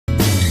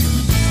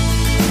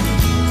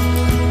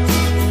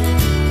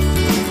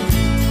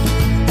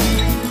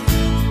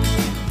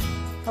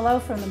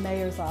from the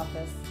Mayor's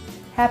office.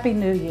 Happy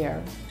New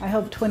Year. I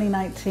hope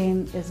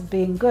 2019 is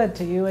being good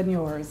to you and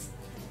yours.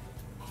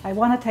 I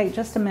want to take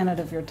just a minute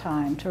of your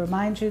time to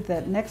remind you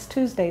that next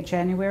Tuesday,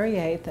 January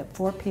 8th at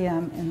 4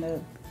 p.m. in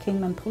the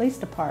Kingman Police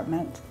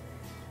Department,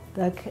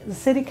 the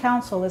City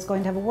Council is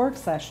going to have a work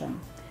session,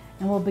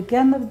 and we'll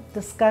begin the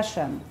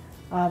discussion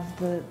of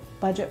the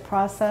budget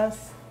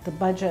process, the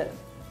budget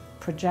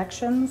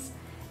projections,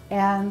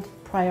 and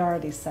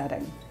priority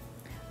setting.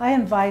 I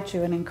invite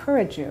you and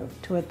encourage you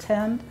to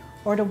attend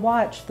or to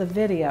watch the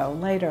video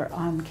later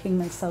on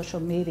Kingman's social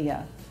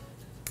media.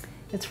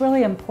 It's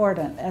really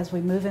important as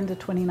we move into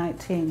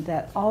 2019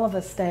 that all of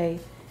us stay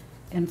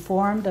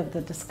informed of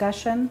the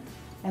discussion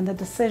and the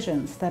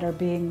decisions that are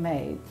being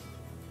made.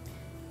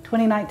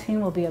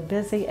 2019 will be a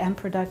busy and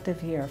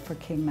productive year for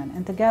Kingman,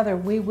 and together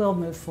we will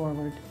move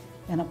forward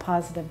in a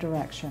positive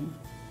direction.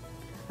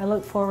 I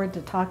look forward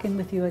to talking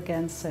with you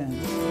again soon.